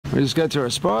We just got to our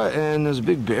spot and there's a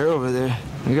big bear over there.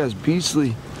 That guy's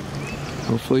beastly.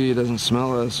 Hopefully he doesn't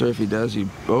smell us, or if he does,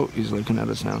 he's looking at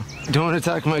us now. Don't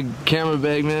attack my camera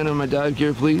bag, man, or my dive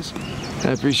gear, please.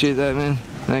 I appreciate that, man.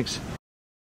 Thanks.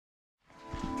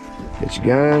 Get your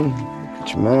gun,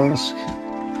 get your mask,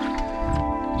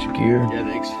 get your gear. Yeah,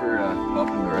 thanks for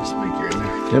helping the rest of my gear in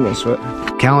there. Yeah, no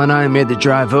sweat. Cal and I made the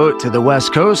drive out to the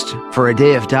west coast for a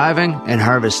day of diving and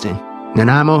harvesting.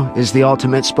 Nanaimo is the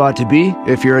ultimate spot to be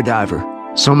if you're a diver.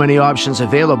 So many options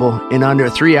available in under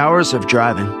 3 hours of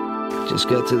driving. Just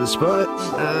got to the spot.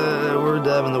 We're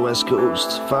diving the west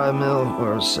coast. 5 mil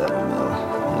or 7 mil.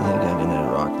 I think I'm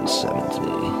gonna rock the 7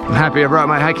 today. I'm happy I brought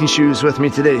my hiking shoes with me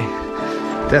today.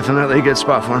 Definitely a good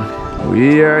spot for them.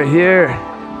 We are here.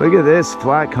 Look at this,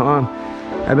 flat calm.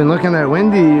 I've been looking at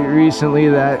Windy recently,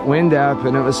 that wind app,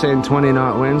 and it was saying 20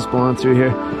 knot winds blowing through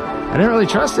here. I didn't really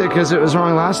trust it because it was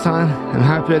wrong last time. I'm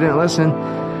happy I didn't listen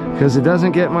because it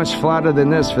doesn't get much flatter than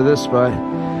this for this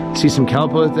spot. See some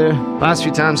kelp out there. Last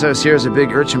few times I was here as a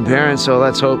big urchin barren, so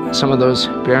let's hope some of those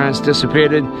barrens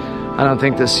dissipated. I don't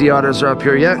think the sea otters are up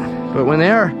here yet, but when they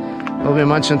are, we'll be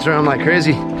munching through them like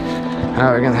crazy.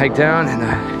 We're gonna hike down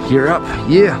and gear up.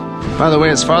 Yeah. By the way,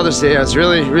 it's Father's Day. I was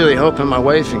really hoping my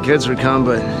wife and kids would come,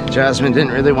 but Jasmine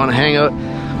didn't really want to hang out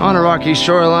on a rocky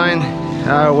shoreline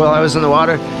while I was in the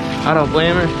water. I don't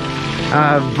blame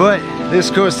her. But this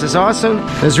coast is awesome.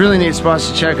 There's really neat spots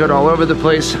to check out all over the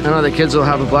place. I know the kids will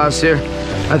have a blast here.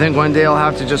 I think one day I'll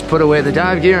have to just put away the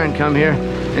dive gear and come here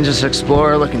and just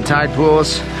explore, look in tide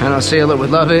pools. I know Sayla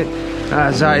would love it.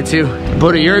 Zai too.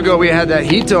 About a year ago we had that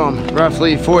heat dome,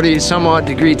 roughly 40 some odd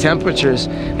degree temperatures,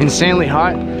 insanely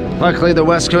hot. Luckily the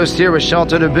west coast here was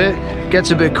sheltered a bit.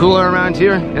 Gets a bit cooler around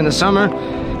here in the summer,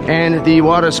 and the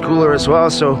water's cooler as well,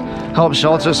 so help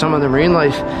shelter some of the marine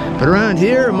life. But around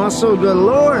here, mussel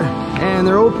galore, and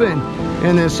they're open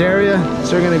in this area,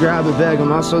 so we're gonna grab a bag of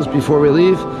mussels before we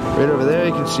leave. Right over there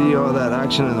you can see all that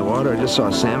action in the water. I just saw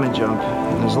a salmon jump,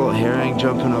 and there's a little herring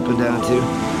jumping up and down too.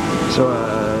 So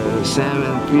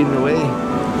salmon feeding away.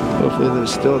 Hopefully they're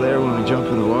still there when we jump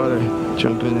in the water.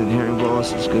 Jumping in herring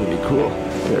balls, it's gonna be cool.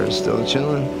 They're still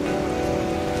chilling.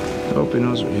 I hope he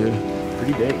knows we're here.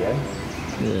 Pretty big, eh?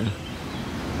 Yeah.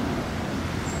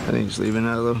 I think he's leaving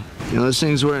now though. You know, those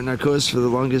things weren't in our coast for the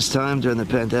longest time during the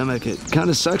pandemic. It kind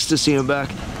of sucks to see them back.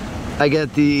 I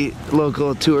get the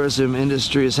local tourism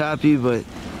industry is happy, but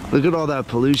look at all that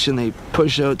pollution they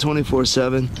push out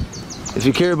 24/7. If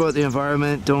you care about the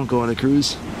environment, don't go on a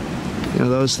cruise. You know,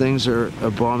 those things are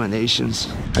abominations.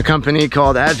 A company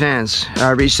called Advans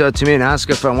reached out to me and asked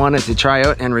if I wanted to try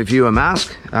out and review a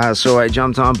mask. So I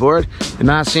jumped on board. The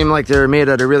masks seem like they're made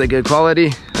out of really good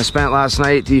quality. I spent last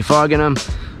night defogging them.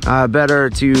 Better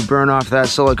to burn off that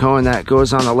silicone that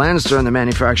goes on the lens during the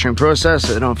manufacturing process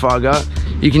so they don't fog up.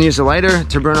 You can use a lighter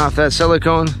to burn off that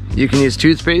silicone. You can use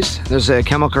toothpaste. There's a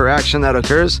chemical reaction that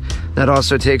occurs that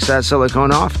also takes that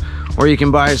silicone off. Or you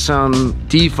can buy some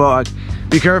defog.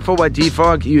 Be careful what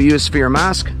defog you use for your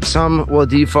mask. Some will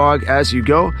defog as you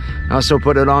go. Also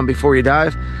put it on before you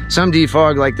dive. Some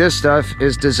defog, like this stuff,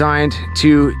 is designed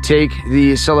to take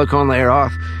the silicone layer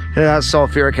off. It has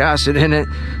sulfuric acid in it,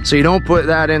 so you don't put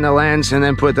that in the lens and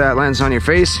then put that lens on your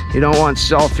face. You don't want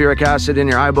sulfuric acid in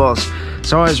your eyeballs.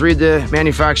 So always read the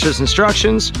manufacturer's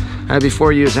instructions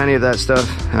before you use any of that stuff.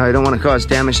 You don't want to cause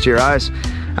damage to your eyes.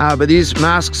 But these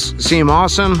masks seem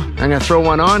awesome. I'm gonna throw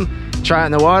one on, try it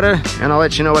in the water, and I'll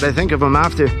let you know what I think of them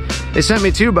after. They sent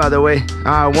me two, by the way.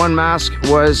 One mask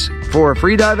was for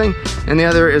freediving, and the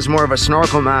other is more of a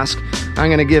snorkel mask. I'm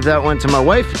gonna give that one to my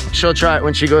wife. She'll try it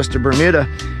when she goes to Bermuda.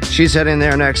 She's heading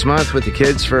there next month with the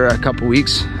kids for a couple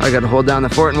weeks. I gotta hold down the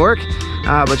fort and work,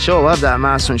 but she'll love that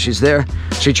mask when she's there.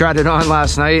 She tried it on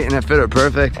last night and it fit her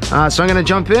perfect. So I'm gonna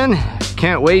jump in,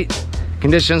 can't wait.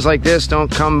 Conditions like this don't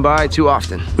come by too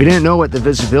often. We didn't know what the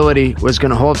visibility was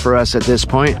gonna hold for us at this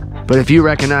point, but if you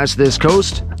recognize this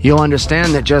coast, you'll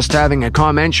understand that just having a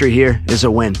calm entry here is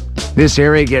a win. This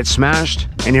area gets smashed,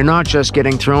 and you're not just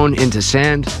getting thrown into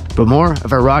sand, but more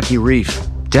of a rocky reef.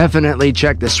 Definitely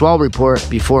check the swell report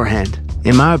beforehand.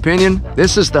 In my opinion,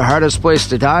 this is the hardest place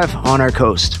to dive on our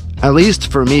coast. At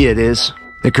least for me it is.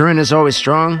 The current is always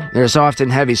strong, there's often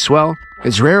heavy swell,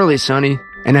 it's rarely sunny,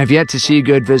 and I've yet to see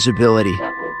good visibility.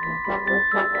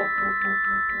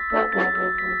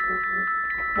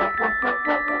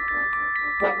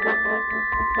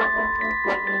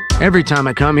 Every time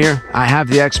I come here, I have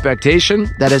the expectation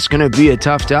that it's going to be a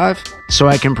tough dive, so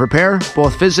I can prepare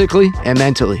both physically and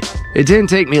mentally. It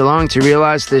didn't take me long to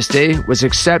realize this day was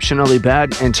exceptionally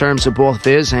bad in terms of both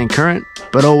viz and current,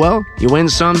 but oh well, you win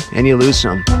some and you lose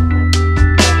some.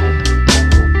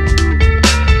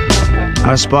 I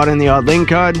was spotting the odd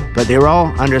lingcod, but they were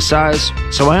all undersized,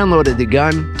 so I unloaded the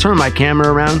gun, turned my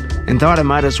camera around, and thought I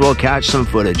might as well catch some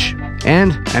footage.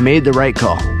 And I made the right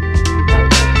call.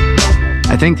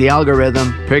 I think the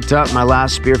algorithm picked up my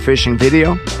last spearfishing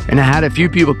video, and I had a few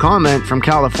people comment from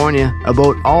California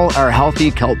about all our healthy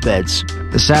kelp beds.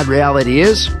 The sad reality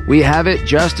is, we have it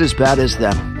just as bad as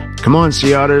them. Come on,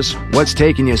 sea otters, what's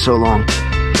taking you so long?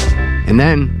 And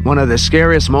then, one of the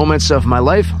scariest moments of my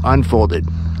life unfolded.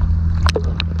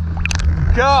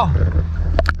 Go!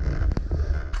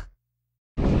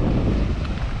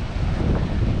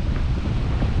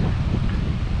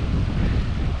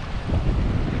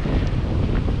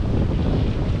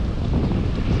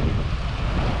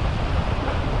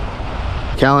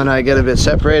 Cal and I get a bit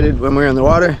separated when we were in the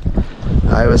water.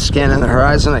 I was scanning the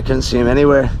horizon, I couldn't see him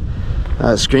anywhere.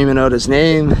 Screaming out his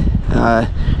name,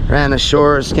 ran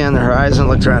ashore, scanned the horizon,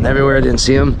 looked around everywhere, didn't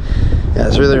see him. Yeah,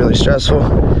 it's really, really stressful.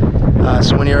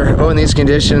 So when you're out in these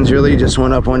conditions, really just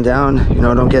one up, one down, you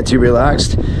know, don't get too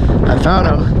relaxed. I found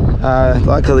him,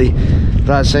 luckily, but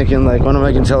I was thinking, like, what am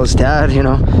I gonna tell his dad, you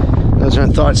know? Those are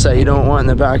thoughts that you don't want in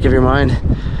the back of your mind.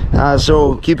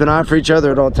 So keep an eye for each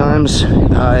other at all times.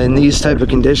 In these type of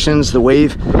conditions, the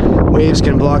waves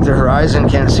can block the horizon,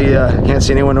 can't see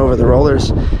anyone over the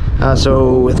rollers.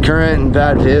 So with current and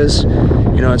bad viz,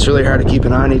 you know, it's really hard to keep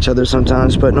an eye on each other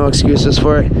sometimes, but no excuses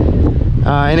for it.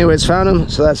 Anyways, found him,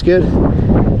 so that's good,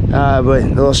 but a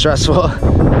little stressful.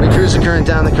 We cruise the current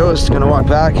down the coast, gonna walk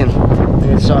back, and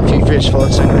I saw a few fish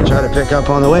floats I'm gonna try to pick up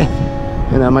on the way,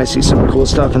 and I might see some cool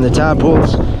stuff in the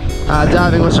tadpoles.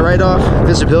 Diving was a write-off,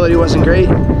 visibility wasn't great,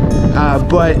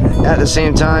 but at the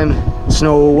same time, it's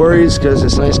no worries because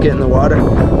it's nice getting in the water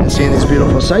and seeing these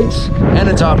beautiful sights. And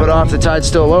to top it off, the tide's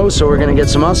still low, so we're gonna get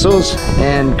some mussels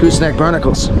and gooseneck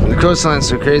barnacles. The coastline's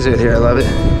so crazy out here, I love it.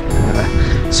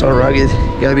 So rugged,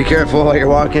 you gotta be careful while you're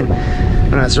walking.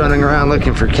 When I was running around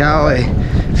looking for Cal, I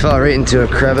fell right into a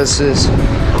crevices.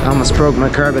 I almost broke my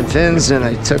carbon fins and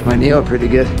I took my knee out pretty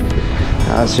good.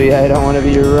 So yeah, I don't want to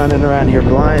be running around here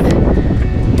blind.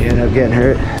 You end up getting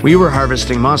hurt. We were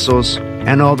harvesting mussels,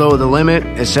 and although the limit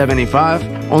is 75,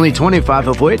 only 25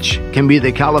 of which can be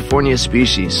the California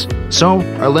species. So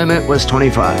our limit was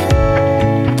 25.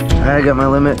 I got my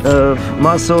limit of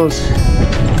mussels.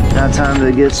 Now time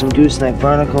to get some gooseneck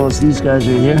barnacles. These guys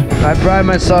are here. I pride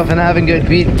myself in having good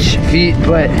beach feet,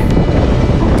 but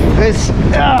this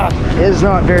is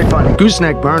not very fun.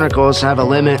 Gooseneck barnacles have a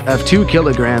limit of 2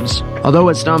 kilograms. Although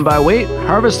it's done by weight,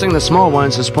 harvesting the small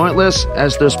ones is pointless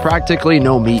as there's practically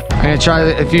no meat. I'm gonna try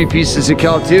a few pieces of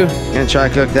kelp too. Gonna try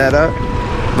to cook that up.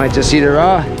 Might just eat it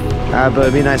raw, but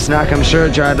it'd be a nice snack, I'm sure,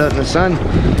 dried out in the sun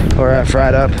or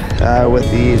fried up with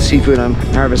the seafood I'm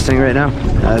harvesting right now.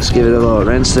 Let's give it a little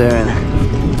rinse there. And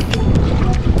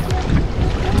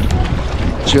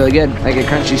it's really good, like a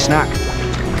crunchy snack.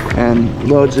 And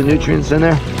loads of nutrients in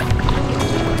there.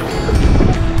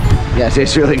 Yeah, it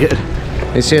tastes really good.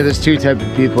 They say there's 2 types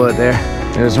of people out there.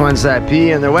 There's ones that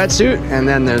pee in their wetsuit, and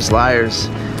then there's liars.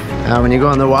 When you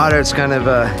go in the water, it's kind of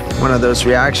one of those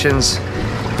reactions.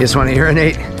 You just want to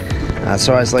urinate.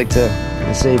 So I always like to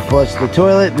say flush the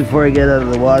toilet before I get out of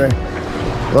the water.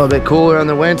 A little bit cooler in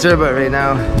the winter, but right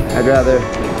now I'd rather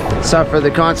suffer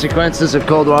the consequences of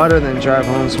cold water than drive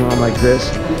home smelling like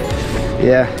this.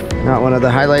 Yeah. Not one of the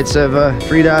highlights of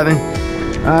freediving.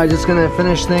 Just gonna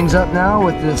finish things up now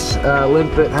with this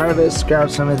limpet harvest, grab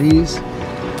some of these.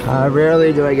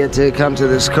 Rarely do I get to come to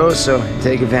this coast, so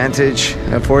take advantage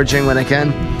of foraging when I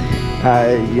can.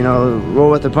 You know, roll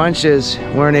with the punches.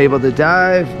 Weren't able to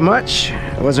dive much.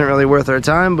 It wasn't really worth our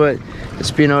time, but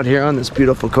just being out here on this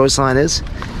beautiful coastline is.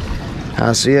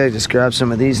 So yeah, just grab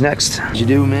some of these next. What'd you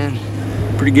do, man?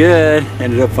 Pretty good.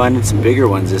 Ended up finding some bigger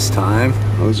ones this time.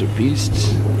 Those are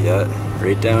beasts. Yeah,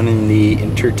 right down in the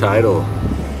Intertidal,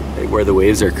 right where the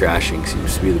waves are crashing,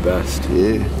 seems to be the best.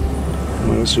 Yeah.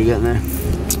 What else we got in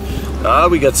there?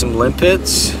 We got some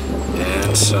limpets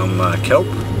and some kelp.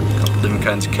 A couple different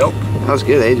kinds of kelp. That was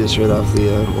good, eh? Just right off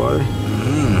the water.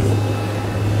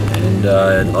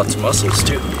 And lots of mussels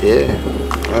too. Yeah,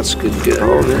 that's good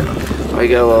haul, man. I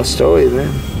got a little story,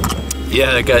 man.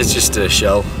 Yeah, that guy's just a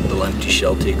shell, little empty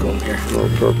shell take home here. A little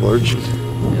purple urchin.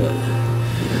 Yeah.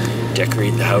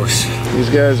 Decorate the house. These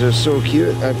guys are so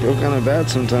cute. I feel kind of bad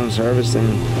sometimes harvesting.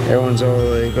 Everyone's all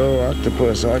like, oh,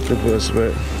 octopus, octopus,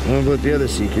 but what about the other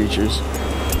sea creatures?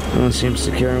 No one seems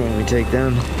to care when we take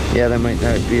them. Yeah, they might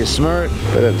not be as smart,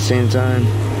 but at the same time,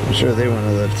 I'm sure they want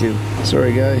to live too.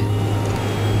 Sorry, guy.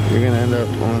 You're gonna end up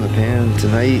on the pan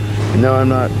tonight. No, I'm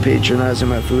not patronizing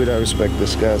my food. I respect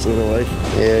this guy's little life.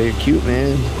 Yeah, you're cute,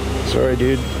 man. Sorry,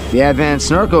 dude. The Advans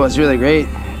snorkel was really great.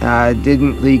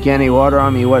 Didn't leak any water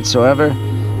on me whatsoever.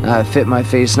 Fit my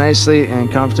face nicely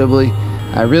and comfortably.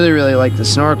 I really like the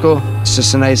snorkel. It's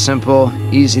just a nice, simple,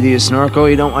 easy to use snorkel.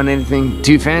 You don't want anything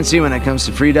too fancy when it comes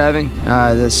to freediving.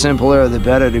 The simpler the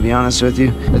better, to be honest with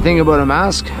you. The thing about a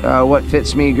mask, what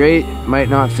fits me great might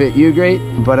not fit you great,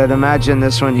 but I'd imagine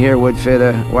this one here would fit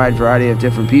a wide variety of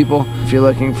different people. If you're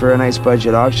looking for a nice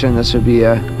budget option, this would be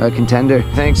a contender.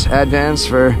 Thanks Advans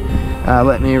for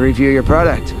let me review your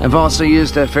product. I've also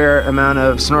used a fair amount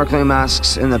of snorkeling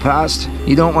masks in the past.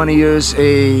 You don't want to use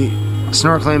a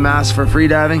snorkeling mask for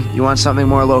freediving. You want something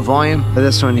more low volume. For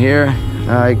this one here,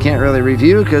 I can't really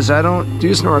review because I don't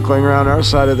do snorkeling around our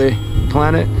side of the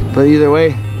planet. But either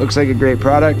way, looks like a great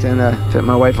product and fit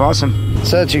my wife awesome.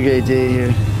 Such a great day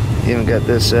here. Even got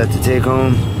this to take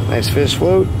home. Nice fish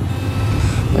float.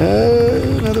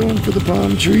 Another one for the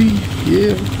palm tree.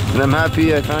 Yeah. And I'm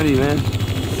happy I found you, man.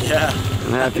 Yeah.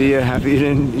 I'm happy you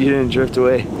didn't drift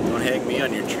away. Don't hang me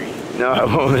on your tree. No, I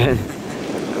won't, man.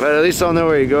 But at least I'll know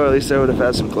where you go. At least I would have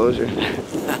had some closure.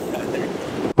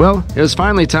 Well, it was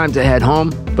finally time to head home,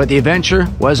 but the adventure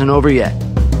wasn't over yet.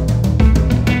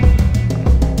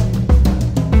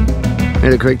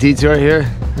 Made a quick detour here,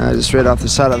 just right off the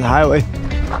side of the highway.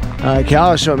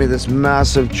 Cal showed me this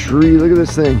massive tree. Look at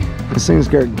this thing. This thing's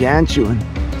gargantuan.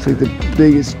 It's like the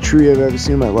biggest tree I've ever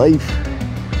seen in my life.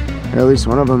 Or at least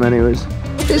one of them anyways.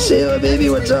 Hey Sailor baby,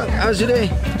 what's up? How's your day?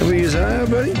 Have we used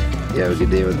buddy? You have a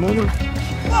good day with Mama?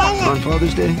 On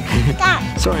Father's Day?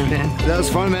 Sorry, man. That was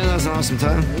fun, man. That was an awesome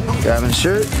time. Grabbing a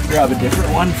shirt. Grab a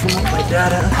different one from what my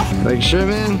dad had. Like a shirt,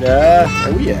 man? Yeah.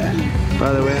 Oh, yeah.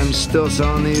 By the way, I'm still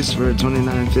selling these for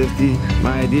 $29.50.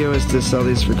 My idea was to sell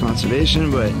these for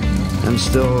conservation, but I'm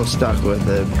still stuck with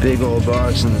a big old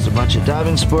box and there's a bunch of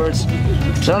diving sports.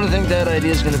 So I don't think that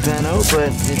idea is going to pan out, but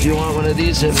if you want one of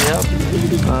these, hit me up.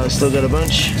 Still got a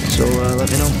bunch, so let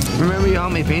me know. Remember you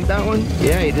helped me paint that one?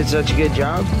 Yeah, you did such a good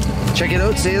job. Check it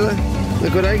out, Sailor.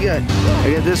 Look what I got.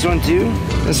 I got this one too.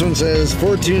 This one says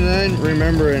 429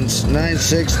 Remembrance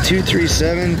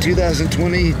 96237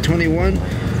 2020-21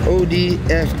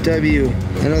 ODFW.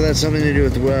 I know that's something to do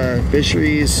with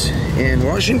fisheries in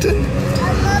Washington.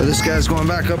 But this guy's going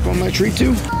back up on my tree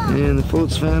too. And the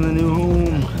float's found a new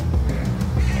home.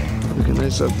 Looking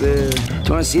nice up there. Do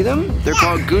you want to see them? They're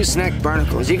called Gooseneck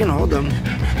Barnacles. You can hold them.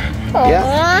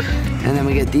 Yeah. And then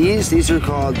we get these. These are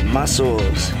called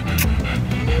Mussels.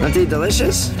 Aren't they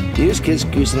delicious? Do you just kiss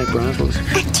Gooseneck Barnacles?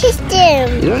 I kissed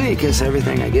them. You don't need to kiss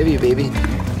everything I give you, baby.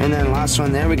 And then last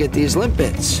one there, we get these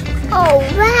Limpets. Oh,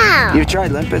 wow. You've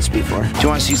tried Limpets before. Do you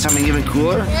want to see something even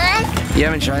cooler? What? You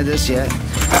haven't tried this yet.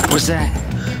 What's that?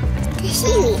 The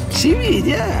seaweed. Seaweed,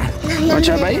 yeah. Want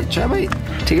to try a bite? Try a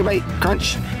bite. Take a bite.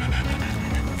 Crunch.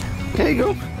 There you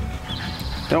go.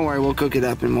 Don't worry, we'll cook it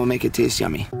up and we'll make it taste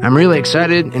yummy. I'm really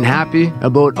excited and happy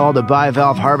about all the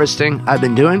bivalve harvesting I've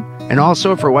been doing, and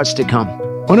also for what's to come.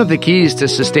 One of the keys to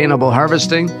sustainable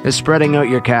harvesting is spreading out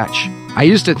your catch. I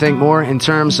used to think more in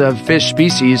terms of fish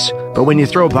species, but when you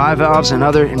throw bivalves and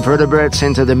other invertebrates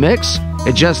into the mix,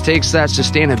 it just takes that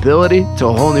sustainability to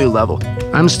a whole new level.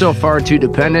 I'm still far too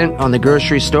dependent on the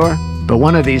grocery store, but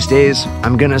one of these days,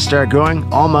 I'm gonna start growing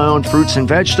all my own fruits and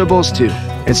vegetables too.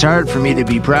 It's hard for me to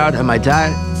be proud of my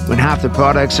diet when half the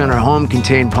products in our home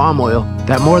contain palm oil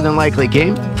that more than likely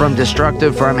came from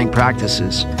destructive farming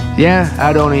practices. Yeah,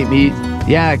 I don't eat meat.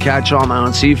 Yeah, I catch all my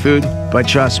own seafood, but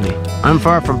trust me, I'm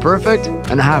far from perfect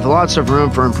and I have lots of room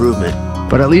for improvement.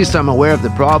 But at least I'm aware of the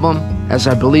problem, as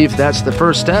I believe that's the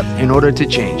first step in order to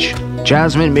change.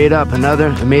 Jasmine made up another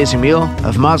amazing meal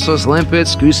of mussels,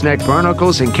 limpets, gooseneck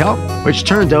barnacles, and kelp, which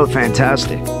turned out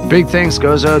fantastic. Big thanks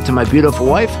goes out to my beautiful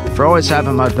wife for always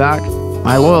having my back,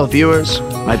 my loyal viewers,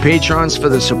 my patrons for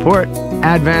the support,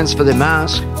 Advans for the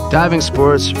mask, diving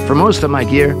sports for most of my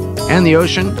gear, and the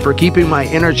ocean for keeping my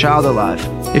inner child alive.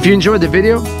 If you enjoyed the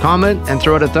video, comment and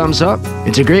throw it a thumbs up.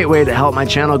 It's a great way to help my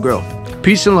channel grow.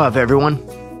 Peace and love, everyone.